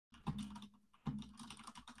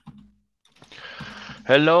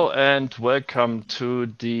Hello and welcome to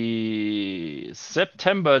the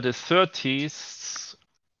September the 30th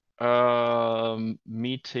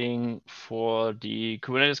meeting for the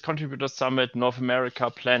Kubernetes Contributor Summit North America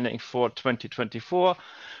Planning for 2024,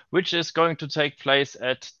 which is going to take place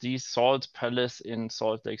at the Salt Palace in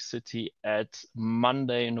Salt Lake City at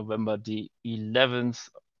Monday, November the 11th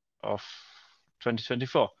of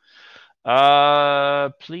 2024.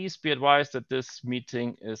 Please be advised that this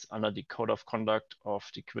meeting is under the Code of Conduct of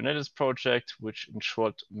the Kubernetes project, which in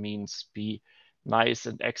short means be nice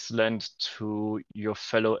and excellent to your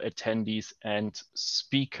fellow attendees and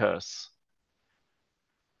speakers.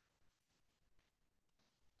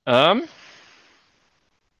 From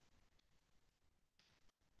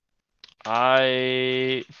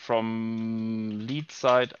lead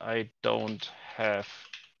side, I don't have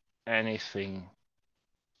anything.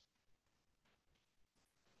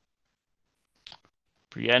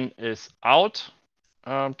 Brienne is out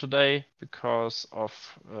today because of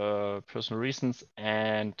personal reasons.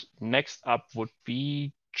 And next up would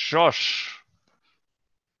be Josh.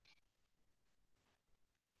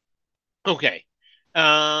 Okay.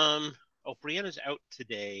 Brianna's out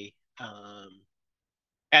today.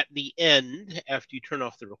 At the end, after you turn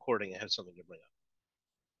off the recording, I have something to bring up.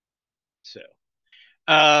 So,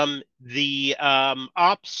 the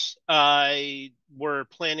ops, were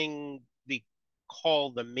planning the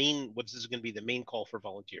call, what is going to be the main call for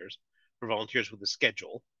volunteers with a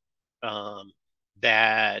schedule.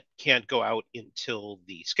 That can't go out until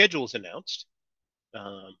the schedule is announced,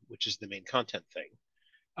 which is the main content thing.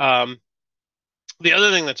 The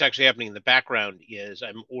other thing that's actually happening in the background is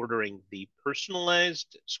I'm ordering the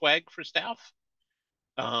personalized swag for staff.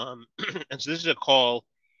 And so this is a call.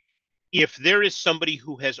 If there is somebody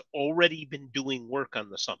who has already been doing work on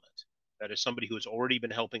the summit, that is somebody who has already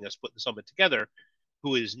been helping us put the summit together,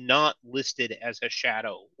 who is not listed as a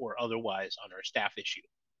shadow or otherwise on our staff issue,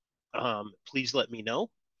 please let me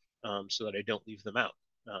know so that I don't leave them out.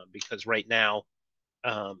 Because right now,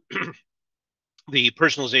 the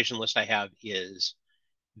personalization list I have is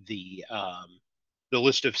the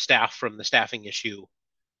list of staff from the staffing issue,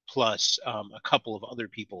 plus a couple of other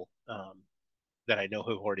people that I know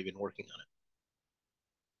who have already been working on it.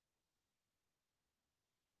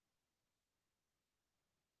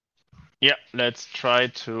 Yeah, let's try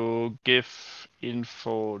to give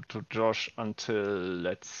info to Josh until,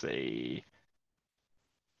 let's say,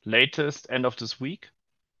 latest end of this week.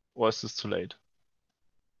 Or is this too late?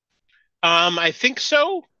 I think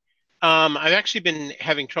so. I've actually been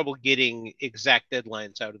having trouble getting exact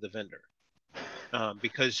deadlines out of the vendor,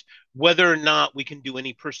 because whether or not we can do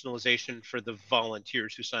any personalization for the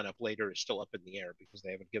volunteers who sign up later is still up in the air because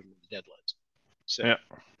they haven't given me the deadlines. So, yeah.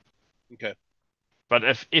 Okay. But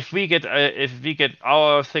if we get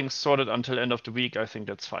our things sorted until end of the week, I think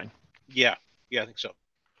that's fine. Yeah, I think so.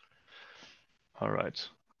 All right.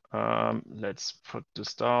 Let's put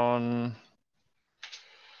this down.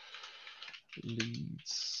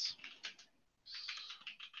 Leads.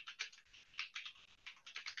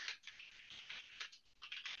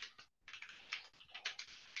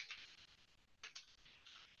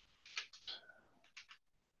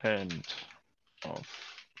 End of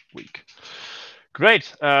week.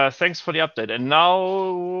 Great. Thanks for the update. And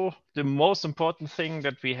now the most important thing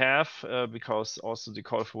that we have, because also the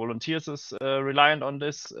call for volunteers is reliant on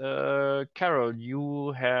this. Carol,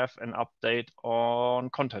 you have an update on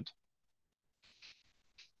content.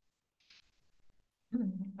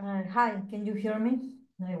 Hi, can you hear me?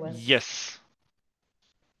 Yes.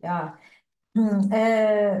 Yeah.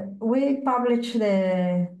 We published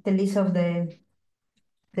the list of the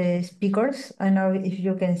speakers. I don't know if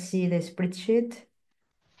you can see the spreadsheet.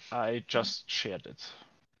 I just shared it.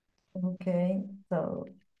 Okay, so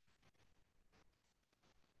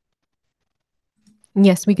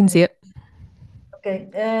Yes, we can see it. okay.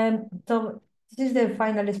 So this is the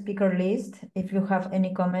final speaker list. If you have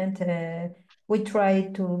any comment, we try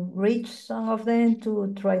to reach some of them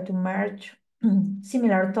to try to merge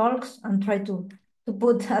similar talks and try to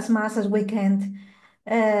put as much as we can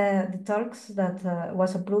the talks that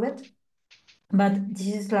was approved. But this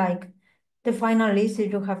is like the final list.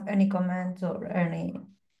 If you have any comments or any,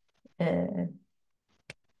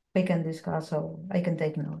 we can discuss or I can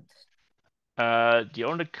take notes. The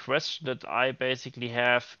only question that I basically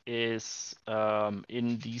have is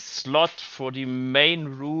in the slot for the main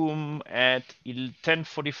room at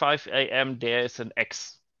 10:45 a.m. there is an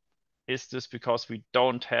X. Is this because we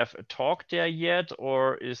don't have a talk there yet,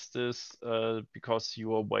 or is this because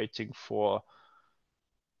you are waiting for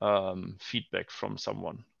feedback from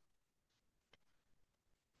someone?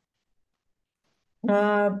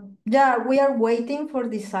 Yeah, we are waiting for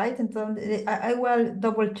the site, and so I will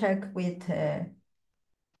double check with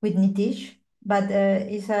Nitish, but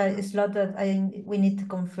it's a slot that we need to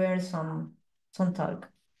confirm some talk.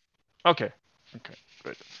 Okay. Okay.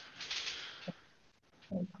 Great.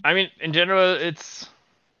 I mean, in general,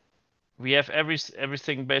 we have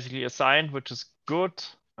everything basically assigned, which is good.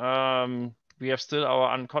 We have still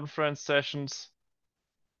our unconference sessions.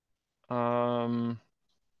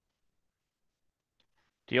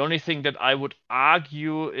 The only thing that I would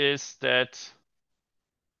argue is that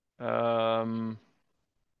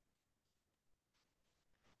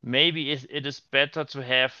maybe it is better to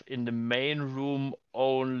have in the main room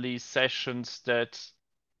only sessions that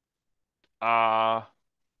are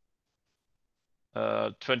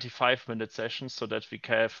 25-minute sessions so that we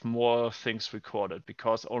can have more things recorded,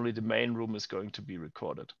 because only the main room is going to be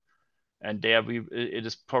recorded. And there it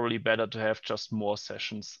is probably better to have just more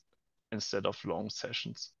sessions instead of long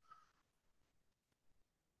sessions.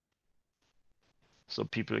 So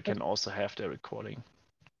people can also have their recording.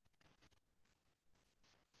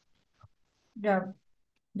 Yeah,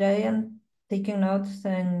 I am taking notes,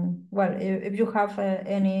 and well, if you have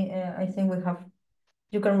any, I think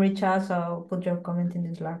you can reach us or put your comment in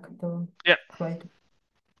the Slack to try to.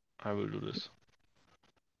 I will do this.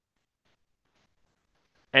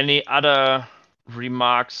 Any other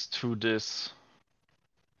remarks to this?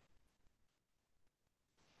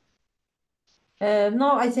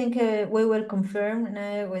 No, I think we will confirm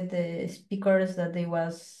with the speakers that they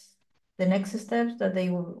was the next steps that they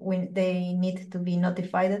need to be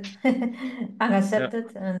notified and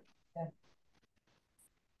accepted. And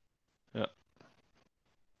Yeah.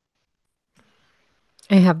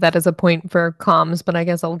 I have that as a point for comms, but I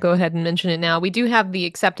guess I'll go ahead and mention it now. We do have the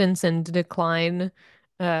acceptance and decline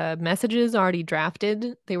messages already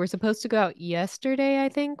drafted. They were supposed to go out yesterday, I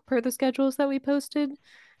think, per the schedules that we posted.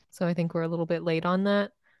 So I think we're a little bit late on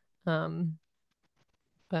that.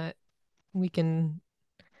 But we can.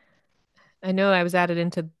 I know I was added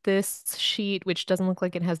into this sheet, which doesn't look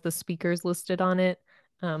like it has the speakers listed on it.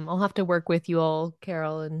 I'll have to work with you all,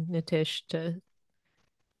 Carol and Nitish, to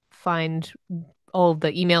find all of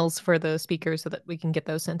the emails for the speakers so that we can get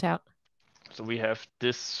those sent out. So we have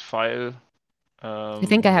this file. I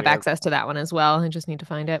think I have access to that one as well. I just need to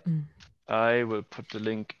find it. I will put the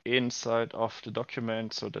link inside of the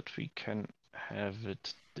document so that we can have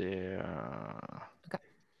it there. Okay.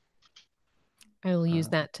 I will use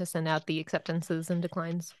that to send out the acceptances and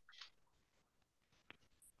declines.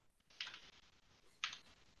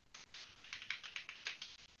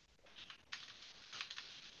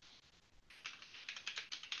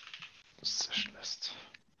 Session list.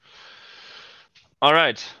 All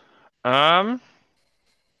right.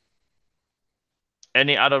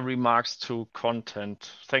 Any other remarks to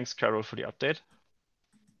content? Thanks, Carol, for the update.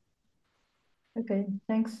 okay,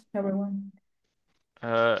 thanks everyone.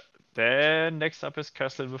 Then next up is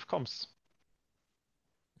Kathleen with comms.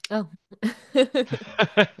 Oh,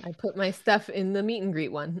 I put my stuff in the meet and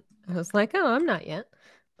greet one. I was like, oh, I'm not yet,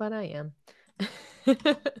 but I am.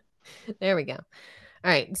 There we go.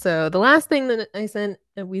 All right. So the last thing that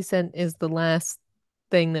we sent is the last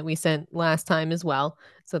thing that we sent last time as well.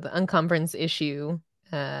 So the unconference issue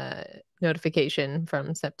notification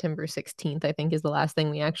from September 16th, I think, is the last thing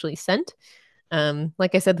we actually sent.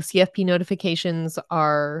 Like I said, the CFP notifications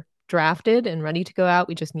are drafted and ready to go out.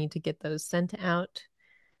 We just need to get those sent out.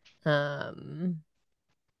 Then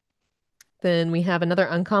we have another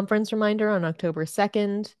unconference reminder on October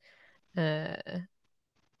 2nd.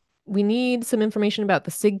 We need some information about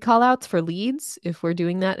the SIG callouts for leads, if we're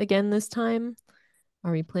doing that again this time.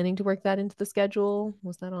 Are we planning to work that into the schedule?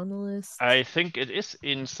 Was that on the list? I think it is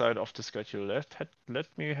inside of the schedule. Let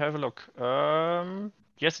me have a look.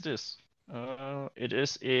 Yes, it is. It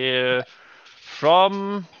is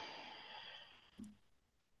from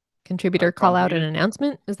Contributor call out and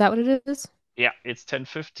announcement. Is that what it is? Yeah, it's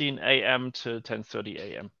 10:15 a.m. to 10:30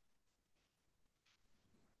 a.m.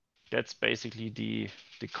 That's basically the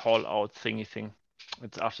call out thingy thing.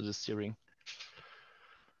 It's after the steering.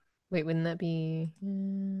 Wait, wouldn't that be?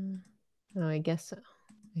 Oh, I guess so.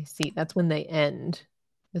 I see. That's when they end,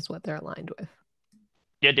 is what they're aligned with.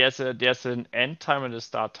 Yeah, there's an end time and a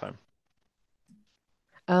start time.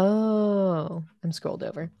 Oh, I'm scrolled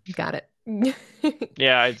over. Got it.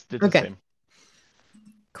 Yeah, it's the same.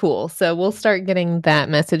 Cool. So we'll start getting that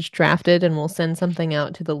message drafted and we'll send something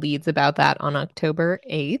out to the leads about that on October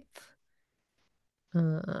 8th.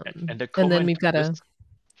 And then we've got to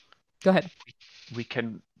go ahead. We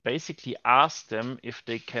can basically ask them if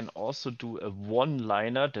they can also do a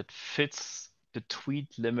one-liner that fits the tweet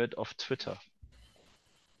limit of Twitter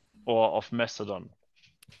or of Mastodon.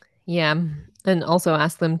 Yeah. And also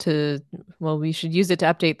ask them to, well, we should use it to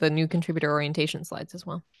update the new contributor orientation slides as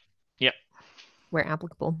well. Yeah. Where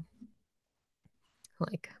applicable.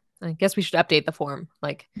 Like, I guess we should update the form.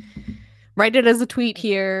 Like, write it as a tweet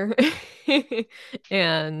here.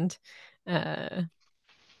 And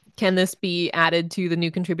can this be added to the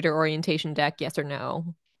new contributor orientation deck? Yes or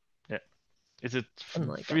no? Yeah. Is it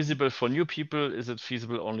Like feasible for new people? Is it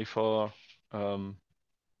feasible only for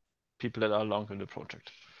people that are long in the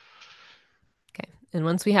project? Okay. And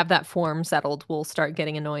once we have that form settled, we'll start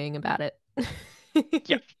getting annoying about it.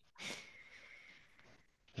 Yeah.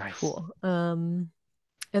 Nice. Cool.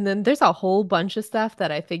 And then there's a whole bunch of stuff that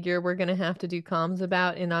I figure we're going to have to do comms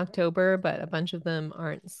about in October, but a bunch of them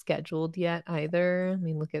aren't scheduled yet either. Let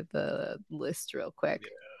me look at the list real quick.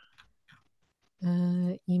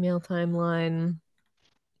 Email timeline.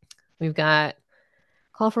 We've got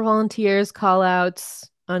call for volunteers, call outs,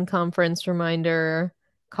 unconference reminder,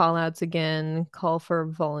 call outs again, call for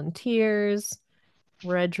volunteers,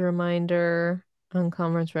 reg reminder,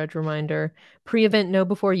 unconference reg reminder, pre-event know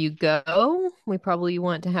before you go. We probably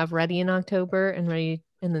want to have ready in October and ready,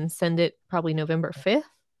 and then send it probably November 5th.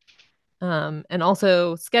 And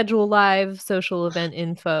also schedule live social event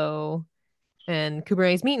info and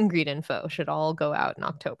Kubernetes meet and greet info should all go out in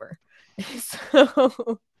October.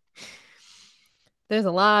 So there's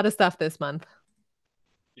a lot of stuff this month.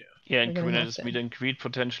 Yeah, and Kubernetes meet and greet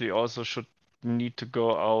potentially also should need to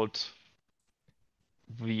go out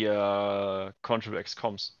via ContribX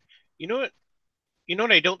comms. You know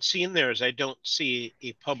what I don't see in there is I don't see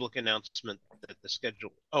a public announcement that the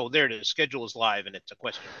schedule. Oh, there it is. Schedule is live and it's a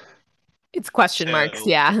question mark. It's question marks.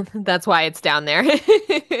 Yeah, that's why it's down there.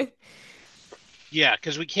 Yeah,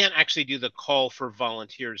 because we can't actually do the call for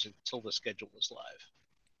volunteers until the schedule is live.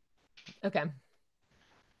 Okay.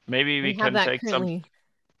 Maybe we can take currently...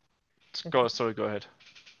 some. Okay. Sorry, go ahead.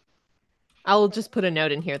 I'll just put a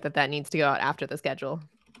note in here that needs to go out after the schedule.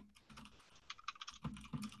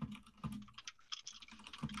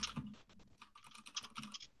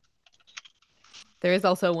 There is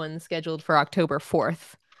also one scheduled for October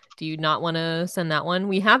 4th. Do you not want to send that one?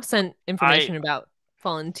 We have sent information about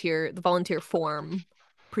the volunteer form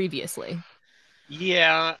previously.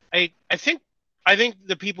 Yeah, I think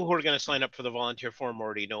the people who are going to sign up for the volunteer form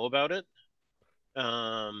already know about it.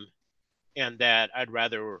 And that I'd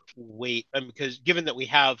rather wait because given that we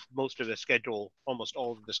have most of the schedule, almost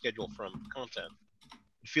all of the schedule from content,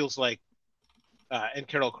 it feels like, and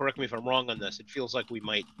Carol, correct me if I'm wrong on this, it feels like we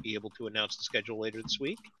might be able to announce the schedule later this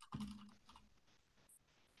week.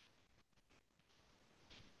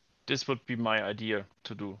 This would be my idea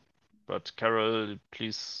to do. But Carol,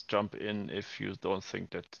 please jump in if you don't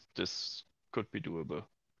think that this could be doable.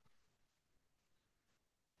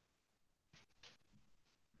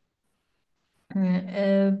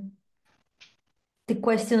 The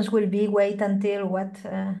questions will be wait until what?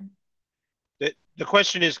 The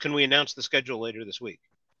question is, can we announce the schedule later this week?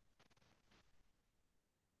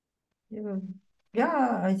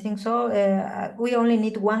 Yeah, I think so. We only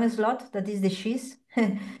need one slot, that is the sheets,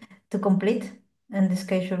 to complete, and the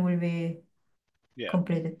schedule will be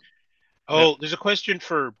completed. Oh, there's a question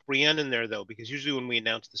for Brienne in there, though, because usually when we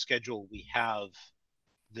announce the schedule, we have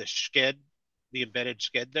the sched, the embedded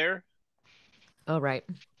sched there. Oh, right.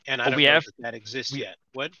 And I don't know if that exists yet.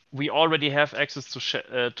 What? We already have access to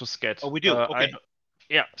sched. Oh, we do? Okay.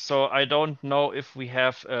 Yeah, so I don't know if we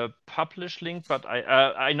have a publish link, but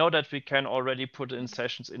I know that we can already put in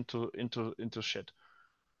sessions into sched.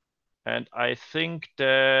 And I think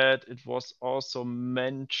that it was also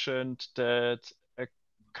mentioned that a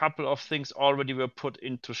couple of things already were put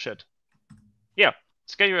into sched. Yeah,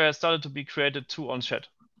 schedule has started to be created too on sched.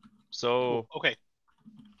 So okay.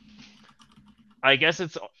 I guess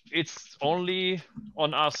it's only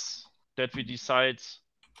on us that we decide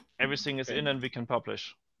everything is in and we can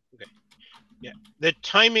publish. Okay. Yeah. The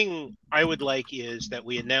timing I would like is that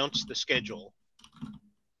we announce the schedule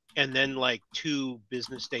and then like 2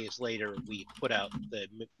 business days later, we put out the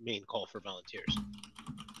main call for volunteers.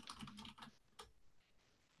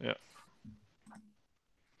 Yeah.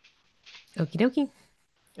 Okie dokie.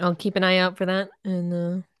 I'll keep an eye out for that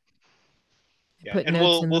and put notes in the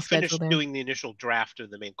we'll schedule finish there. doing the initial draft of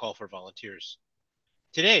the main call for volunteers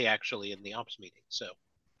today, actually, in the ops meeting. So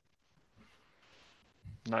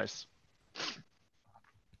nice.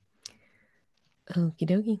 Okie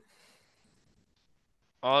dokie.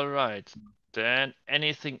 All right. Then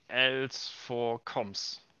anything else for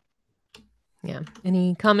comms? Yeah.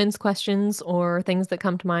 Any comments, questions, or things that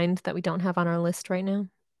come to mind that we don't have on our list right now?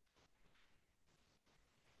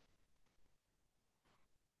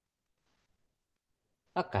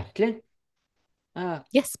 Kartli?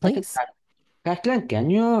 Yes, I think, please. Kathleen,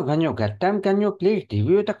 when you get time, can you please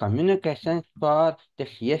review the communications for the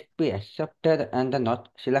CSP accepted and the not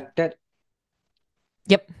selected?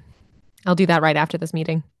 Yep. I'll do that right after this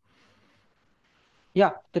meeting.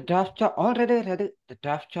 Yeah, the drafts are already ready. The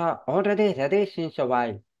drafts are already ready since a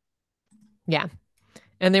while. Yeah.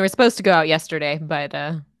 And they were supposed to go out yesterday, but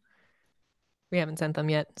we haven't sent them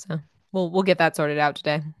yet. So we'll get that sorted out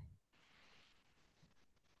today.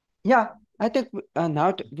 Yeah, I think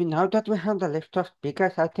now that we have the list of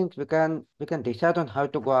speakers, I think we can decide on how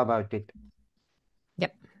to go about it.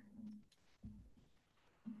 Yep.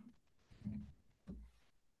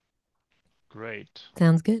 Great.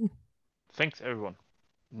 Sounds good. Thanks, everyone.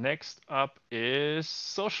 Next up is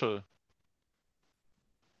social.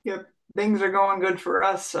 Yep, things are going good for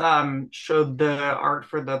us. Showed the art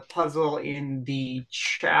for the puzzle in the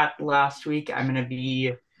chat last week. I'm going to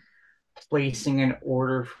be placing an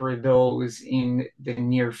order for those in the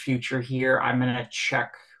near future here. I'm going to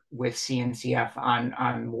check with CNCF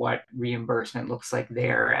on what reimbursement looks like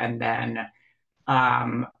there, and then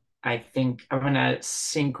I think I'm going to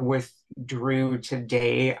sync with Drew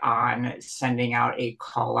today on sending out a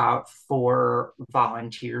call out for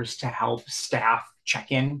volunteers to help staff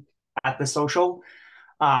check in at the social.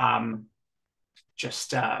 Just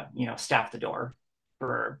staff the door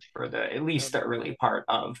for the at least the early part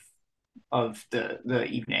of the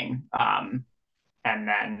evening. And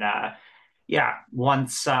then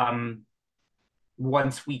once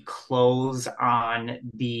we close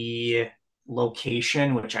on the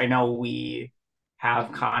location, which I know we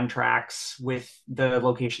have contracts with the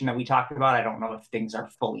location that we talked about. I don't know if things are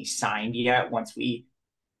fully signed yet. Once we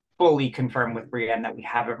fully confirm with Brienne that we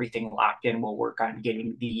have everything locked in, we'll work on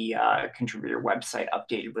getting the contributor website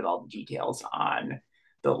updated with all the details on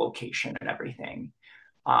the location and everything.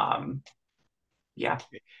 Yeah,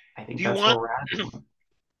 I think that's where we're at.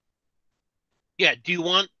 Yeah, do you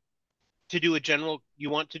want to do a general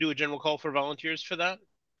call for volunteers for that?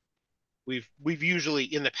 We've usually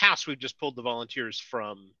in the past we've just pulled the volunteers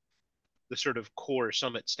from the sort of core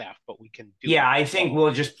summit staff, but we can do I think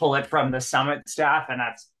we'll just pull it from the summit staff, and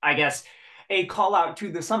that's, I guess, a call out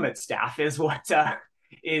to the summit staff is what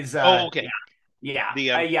is okay.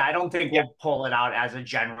 I don't think we'll pull it out as a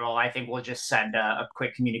general. I think we'll just send a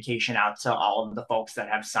quick communication out to all of the folks that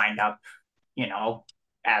have signed up,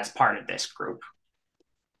 as part of this group.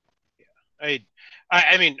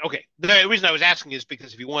 I mean, okay. The reason I was asking is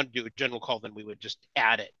because if you want to do a general call, then we would just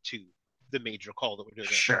add it to the major call that we're doing.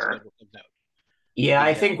 Sure. Yeah,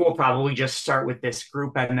 I think we'll probably just start with this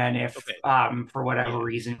group, and then if for whatever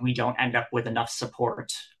reason we don't end up with enough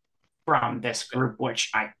support from this group, which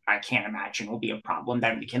I can't imagine will be a problem,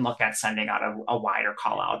 then we can look at sending out a wider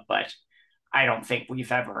call out. But I don't think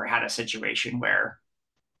we've ever had a situation where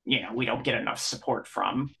we don't get enough support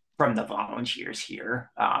from the volunteers here.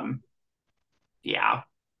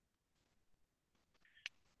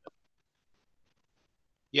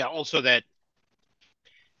 Also that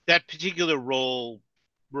particular role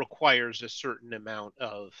requires a certain amount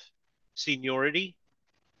of seniority,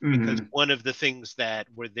 because one of the things that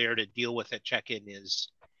we're there to deal with at check-in is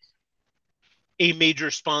a major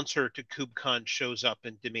sponsor to KubeCon shows up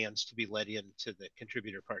and demands to be let into the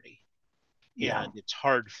contributor party. Yeah. And it's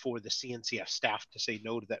hard for the CNCF staff to say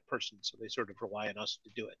no to that person, so they sort of rely on us to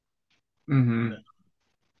do it. Mm-hmm.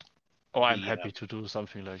 Oh, I'm happy to do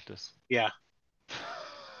something like this. Yeah.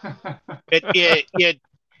 It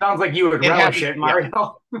sounds like you would relish it,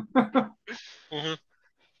 Mario. Mm-hmm.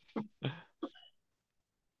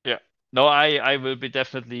 Yeah. No, I will be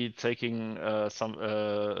definitely taking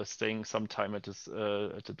staying some time at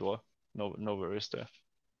the door. No worries there.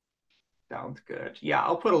 Sounds good. Yeah,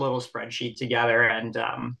 I'll put a little spreadsheet together, and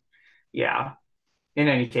in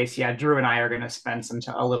any case, Drew and I are going to spend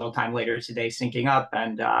a little time later today syncing up,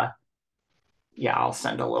 and I'll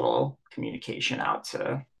send a little communication out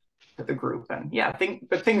to the group, and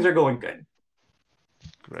but things are going good.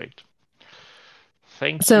 Great.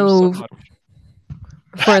 Thank you so much.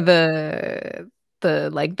 For the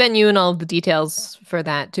venue and all of the details for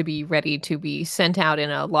that to be ready to be sent out in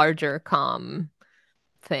a larger comm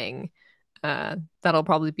thing, that'll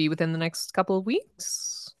probably be within the next couple of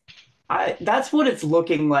weeks. That's what it's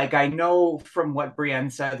looking like. I know from what Brienne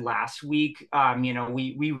said last week,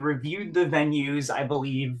 we reviewed the venues, I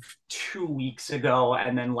believe, 2 weeks ago.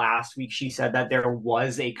 And then last week she said that there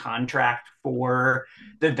was a contract for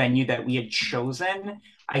the venue that we had chosen.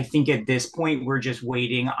 I think at this point, we're just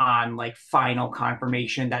waiting on final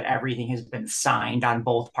confirmation that everything has been signed on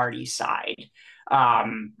both parties' side.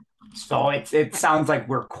 So it sounds like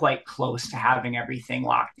we're quite close to having everything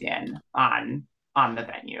locked in on the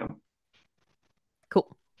venue.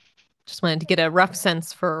 Cool. Just wanted to get a rough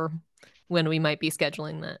sense for when we might be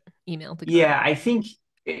scheduling that email to go Yeah, out. I think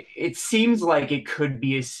it seems like it could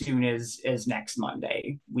be as soon as next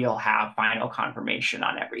Monday. We'll have final confirmation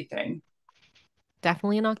on everything.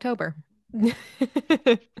 Definitely in October.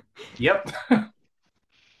 Yep.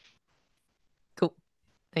 Cool.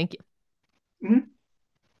 Thank you. Mhm.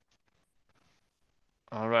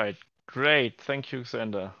 All right, great. Thank you,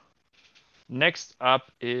 Xander. Next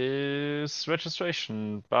up is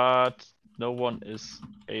registration, but no one is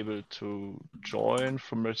able to join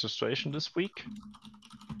from registration this week.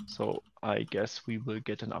 So I guess we will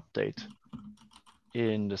get an update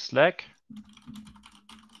in the Slack.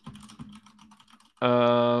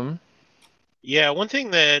 Yeah, one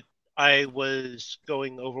thing that I was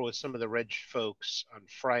going over with some of the Reg folks on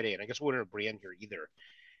Friday, and I guess we wouldn't have Brienne here either,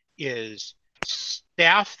 is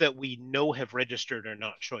staff that we know have registered are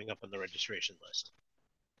not showing up on the registration list.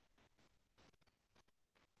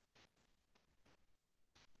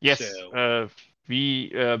 Yes, So,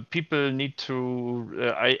 people need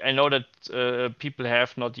to. I know that people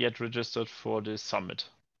have not yet registered for the summit.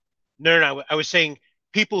 no, I was saying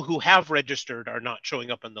people who have registered are not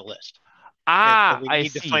showing up on the list. And we I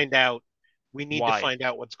need to see. find out. We need to Why? find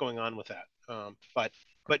out what's going on with that.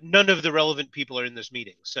 But none of the relevant people are in this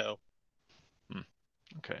meeting. So,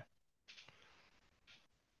 Okay.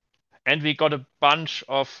 And we got a bunch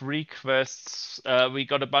of requests. We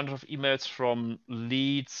got a bunch of emails from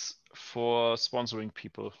leads for sponsoring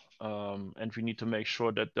people. And we need to make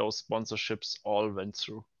sure that those sponsorships all went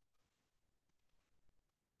through.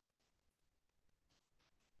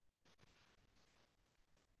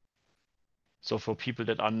 So for people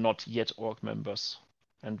that are not yet org members,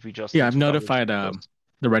 and we just Yeah, need I've to notified double-check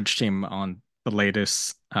the Reg team on the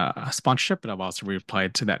latest sponsorship, and I've also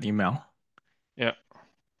replied to that email. Yeah,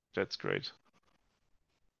 that's great.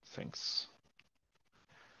 Thanks.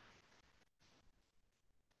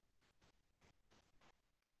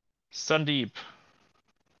 Sandeep.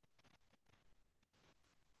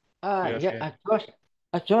 Yeah,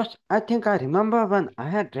 I think I remember when I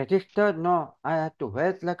had registered. No, I had to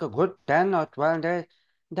wait like a good 10 or 12 days.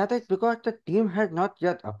 That is because the team had not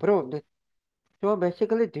yet approved it. So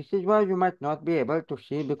basically, this is why you might not be able to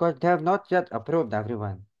see because they have not yet approved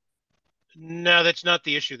everyone. no, that's not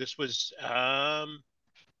the issue. This was I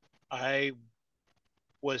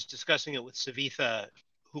was discussing it with Savitha,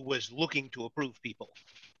 who was looking to approve people,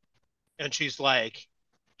 and she's like,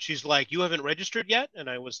 you haven't registered yet, and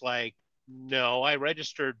I was like, no, I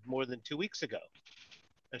registered more than 2 weeks ago,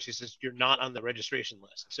 and she says you're not on the registration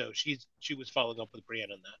list. So she was following up with Brienne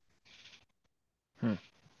on that.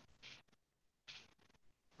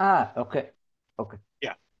 Okay.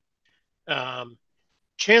 Yeah.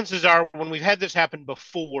 Chances are, when we've had this happen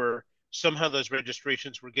before, somehow those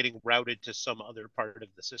registrations were getting routed to some other part of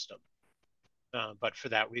the system. But for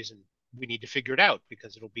that reason, we need to figure it out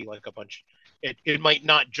because it'll be like a bunch. It might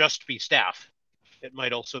not just be staff. It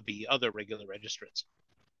might also be other regular registrants.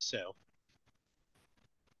 So.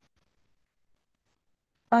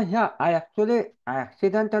 Yeah, I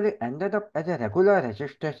accidentally ended up as a regular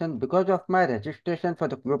registration because of my registration for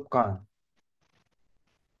the GroupCon.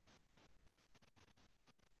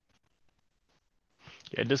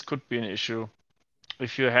 Yeah, this could be an issue.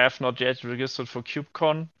 If you have not yet registered for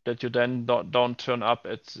KubeCon, that you then don't turn up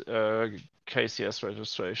at KCS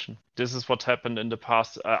registration. This is what happened in the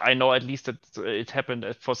past. I know at least that it happened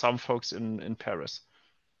for some folks in Paris.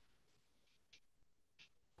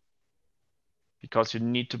 Because you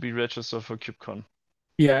need to be registered for KubeCon.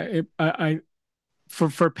 Yeah,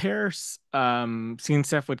 for pairs,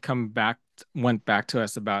 CNCF went back to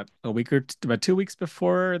us about about 2 weeks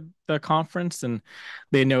before the conference, and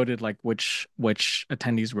they noted like which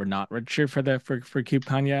attendees were not registered for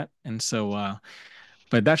KubeCon yet, and so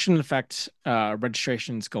but that shouldn't affect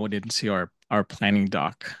registrations going into our planning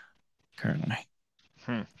doc currently.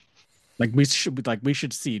 Like we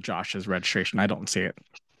should see Josh's registration. I don't see it.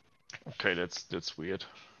 Okay, that's weird.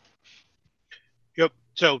 Yep.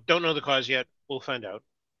 So don't know the cause yet. We'll find out.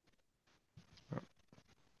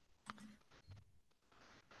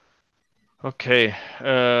 Okay.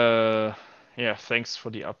 Yeah, thanks for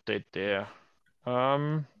the update there.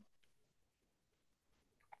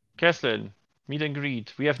 Kathleen, meet and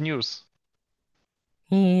greet. We have news.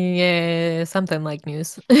 Yeah, something like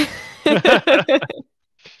news.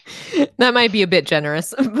 That might be a bit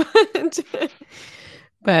generous,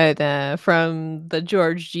 but from the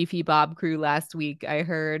George Jiffy Bob crew last week, I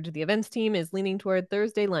heard the events team is leaning toward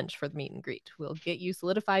Thursday lunch for the meet and greet. We'll get you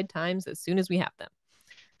solidified times as soon as we have them.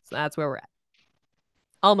 So that's where we're at.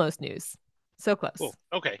 Almost news. So close. Cool.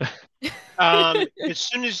 Okay. As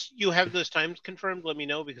soon as you have those times confirmed, let me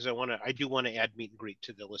know, because I do want to add meet and greet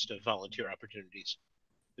to the list of volunteer opportunities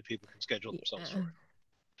that people can schedule themselves for.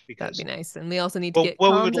 Because that'd be nice. And we also need to get we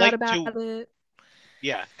would comms like out about to, it.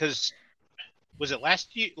 Yeah, because was it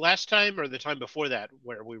last time or the time before that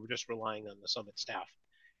where we were just relying on the summit staff,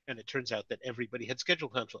 and it turns out that everybody had schedule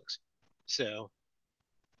conflicts. So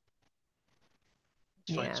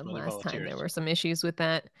yeah, last time there were some issues with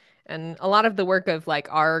that. And a lot of the work of like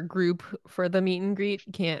our group for the meet and greet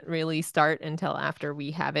can't really start until after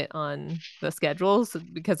we have it on the schedule. So,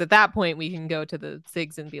 because at that point we can go to the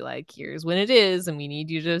SIGs and be like, here's when it is, and we need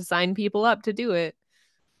you to sign people up to do it.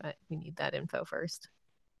 But we need that info first.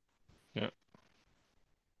 Yeah.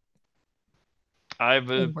 I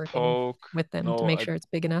will poke with them to make sure it's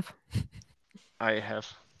big enough.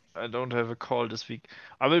 I don't have a call this week.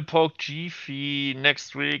 I will poke Gphy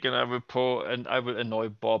next week, and I will annoy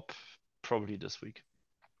Bob probably this week.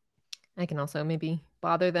 I can also maybe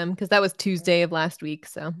bother them because that was Tuesday of last week,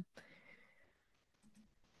 so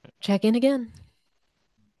check in again.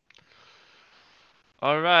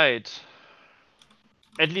 All right.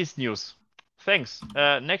 At least news. Thanks.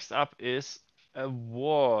 Next up is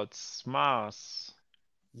awards. Mars.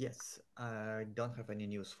 Yes, I don't have any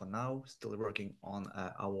news for now. Still working on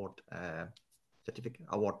award certificate,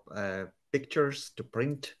 award pictures to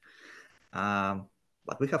print.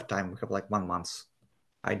 But we have time. We have like 1 month.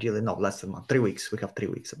 Ideally, not less than 3 weeks. We have 3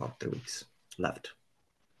 weeks, about 3 weeks left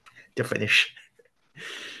to finish.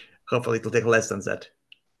 Hopefully, it will take less than that.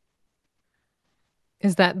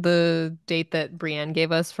 Is that the date that Brienne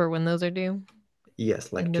gave us for when those are due?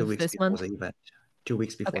 Yes, like 2 weeks before the event. 2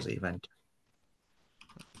 weeks before the event.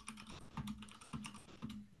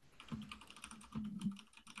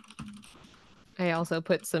 I also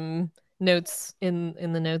put some notes in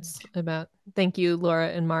the notes about thank you, Laura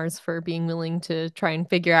and Mars, for being willing to try and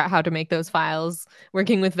figure out how to make those files.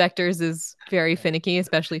 Working with vectors is very finicky,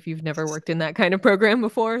 especially if you've never worked in that kind of program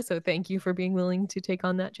before. So thank you for being willing to take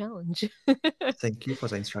on that challenge. Thank you for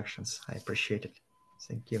the instructions. I appreciate it.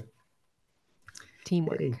 Thank you.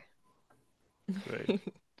 Teamwork. Hey. Great.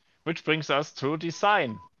 Which brings us to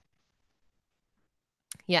design.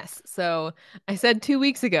 Yes. So I said 2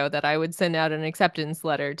 weeks ago that I would send out an acceptance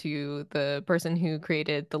letter to the person who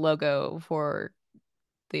created the logo for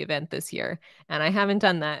the event this year, and I haven't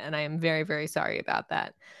done that, and I am very, very sorry about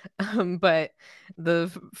that. But the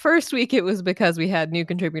first week it was because we had new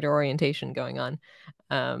contributor orientation going on.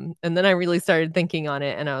 And then I really started thinking on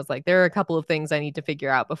it, and I was like, there are a couple of things I need to figure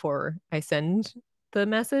out before I send the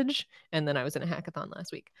message. And then I was in a hackathon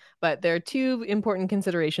last week. But there are 2 important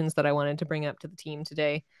considerations that I wanted to bring up to the team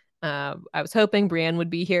today. I was hoping Brienne would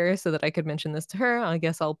be here so that I could mention this to her. I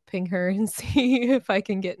guess I'll ping her and see if I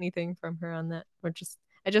can get anything from her on that, or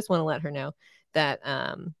I just want to let her know that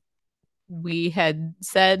we had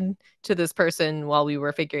said to this person while we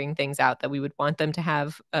were figuring things out that we would want them to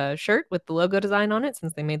have a shirt with the logo design on it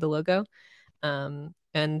since they made the logo.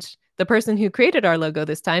 And the person who created our logo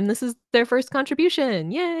this time, this is their first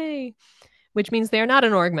contribution. Yay! Which means they're not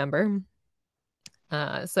an org member.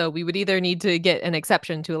 So we would either need to get an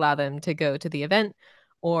exception to allow them to go to the event,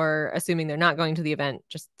 or assuming they're not going to the event,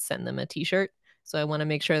 just send them a t-shirt. So I want to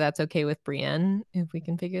make sure that's okay with Brienne, if we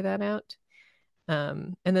can figure that out.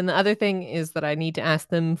 And then the other thing is that I need to ask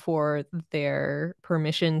them for their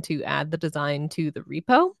permission to add the design to the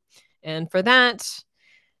repo. And for that,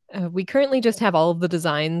 we currently just have all of the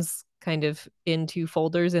designs kind of in 2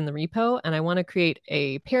 folders in the repo, and I want to create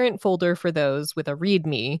a parent folder for those with a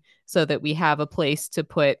README so that we have a place to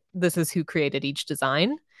put this is who created each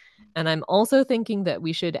design. And I'm also thinking that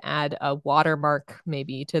we should add a watermark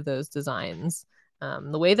maybe to those designs.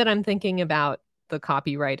 The way that I'm thinking about the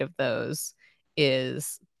copyright of those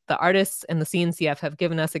is the artists and the CNCF have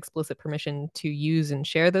given us explicit permission to use and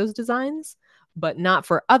share those designs, but not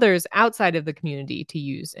for others outside of the community to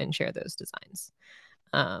use and share those designs.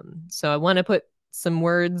 So I want to put some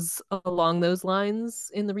words along those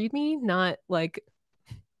lines in the README, not like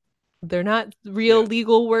they're not real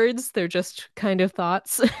legal words. They're just kind of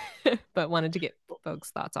thoughts, but wanted to get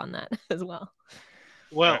folks' thoughts on that as well.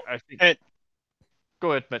 Well, I think.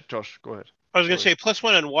 Go ahead, Matt. Josh, go ahead. I was going to say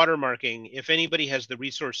 +1 on watermarking. If anybody has the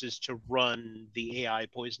resources to run the AI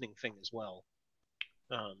poisoning thing as well,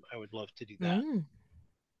 I would love to do that.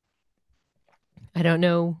 I don't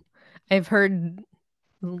know. I've heard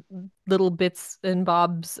little bits and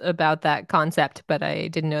bobs about that concept, but I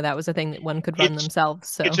didn't know that was a thing that one could run themselves.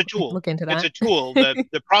 So it's a tool. Look into that. It's a tool.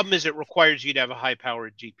 The problem is it requires you to have a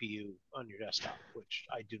high-powered GPU on your desktop, which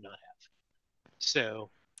I do not have. So,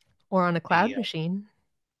 or on a cloud machine.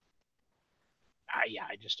 Yeah,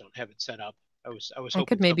 I just don't have it set up. I was I hoping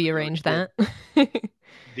could maybe somebody arrange would that.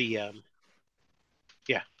 the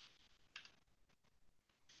yeah.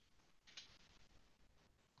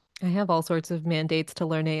 I have all sorts of mandates to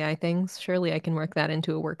learn AI things. Surely I can work that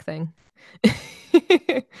into a work thing.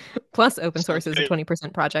 Plus, open source is a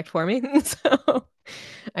 20% project for me. So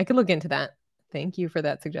I could look into that. Thank you for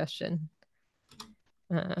that suggestion.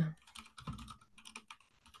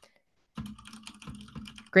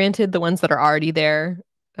 Granted, the ones that are already there,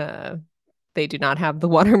 they do not have the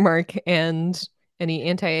watermark and any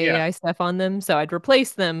anti-AI stuff on them. So I'd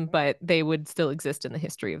replace them, but they would still exist in the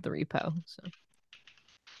history of the repo. So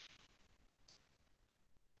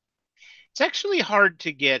it's actually hard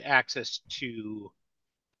to get access to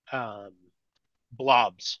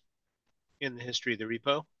blobs in the history of the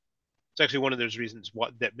repo. It's actually one of those reasons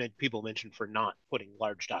that people mention for not putting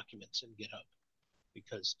large documents in GitHub,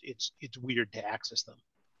 because it's weird to access them.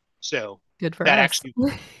 So good for that us. actually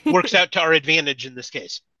works out to our advantage in this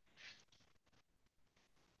case.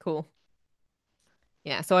 Cool.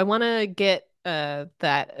 Yeah, so I want to get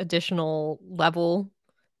that additional level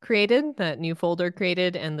created, that new folder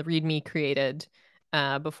created, and the README created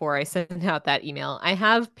before I send out that email. I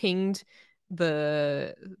have pinged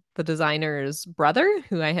the designer's brother,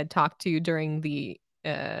 who I had talked to during the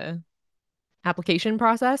application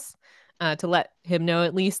process, to let him know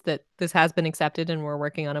at least that this has been accepted and we're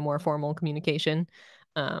working on a more formal communication.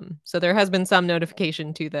 So there has been some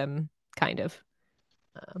notification to them, kind of.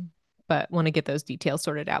 But want to get those details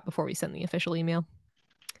sorted out before we send the official email.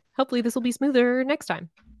 Hopefully this will be smoother next time,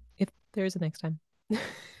 if there is a next time.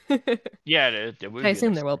 Yeah, there will be. I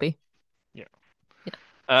assume there will be. Yeah.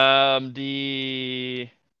 Yeah. The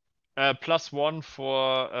 +1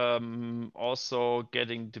 for also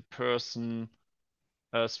getting the person,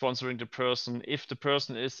 sponsoring the person, if the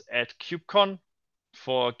person is at KubeCon,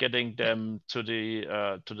 for getting them to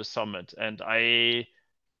the summit. And I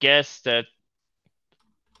guess that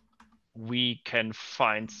we can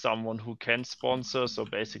find someone who can sponsor. So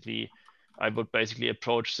basically, I would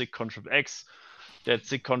approach SIG-Contrib-X, that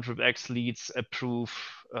SIG-Contrib-X leads approve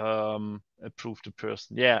the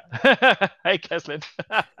person. Yeah. Hi, Keslin.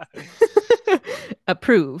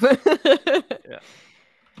 Approve. Yeah.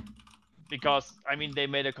 Because I mean they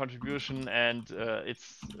made a contribution and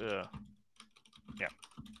it's yeah.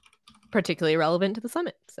 Particularly relevant to the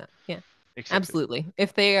summit. So yeah. Exactly. Absolutely.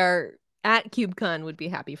 If they are at KubeCon, would be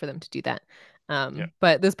happy for them to do that.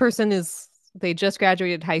 But this person they just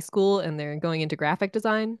graduated high school and they're going into graphic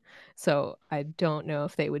design. So I don't know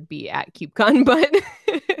if they would be at KubeCon, but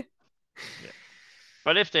yeah.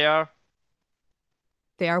 But if they are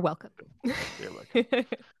welcome. They're welcome.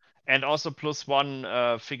 And also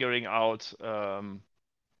 +1 figuring out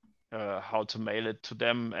how to mail it to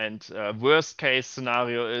them. And worst case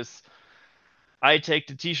scenario is I take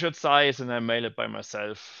the t-shirt size and I mail it by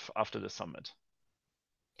myself after the summit.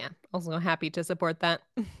 Yeah, also happy to support that.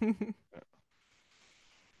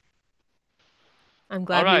 I'm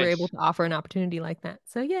glad we were able to offer an opportunity like that.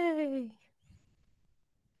 So yay!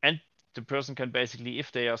 And the person can basically,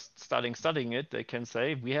 if they are studying it, they can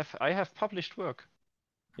say, I have published work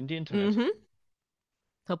in the internet. Mm-hmm.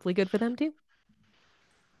 Hopefully good for them too.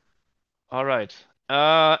 All right.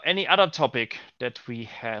 Any other topic that we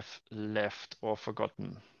have left or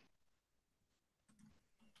forgotten?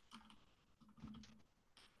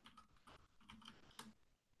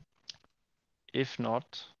 If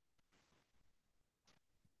not,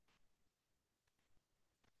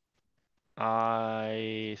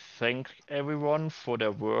 I thank everyone for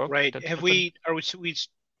their work. Right. Can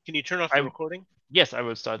you turn off the recording? Yes, I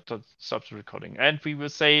will stop the recording. And we will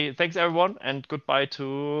say thanks everyone and goodbye to...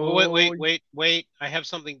 Oh, wait. I have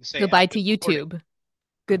something to say. Goodbye to YouTube.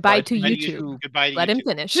 Goodbye to YouTube. Goodbye to Let YouTube. him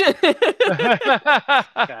finish.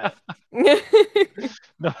 Got it.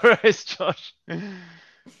 No worries, Josh.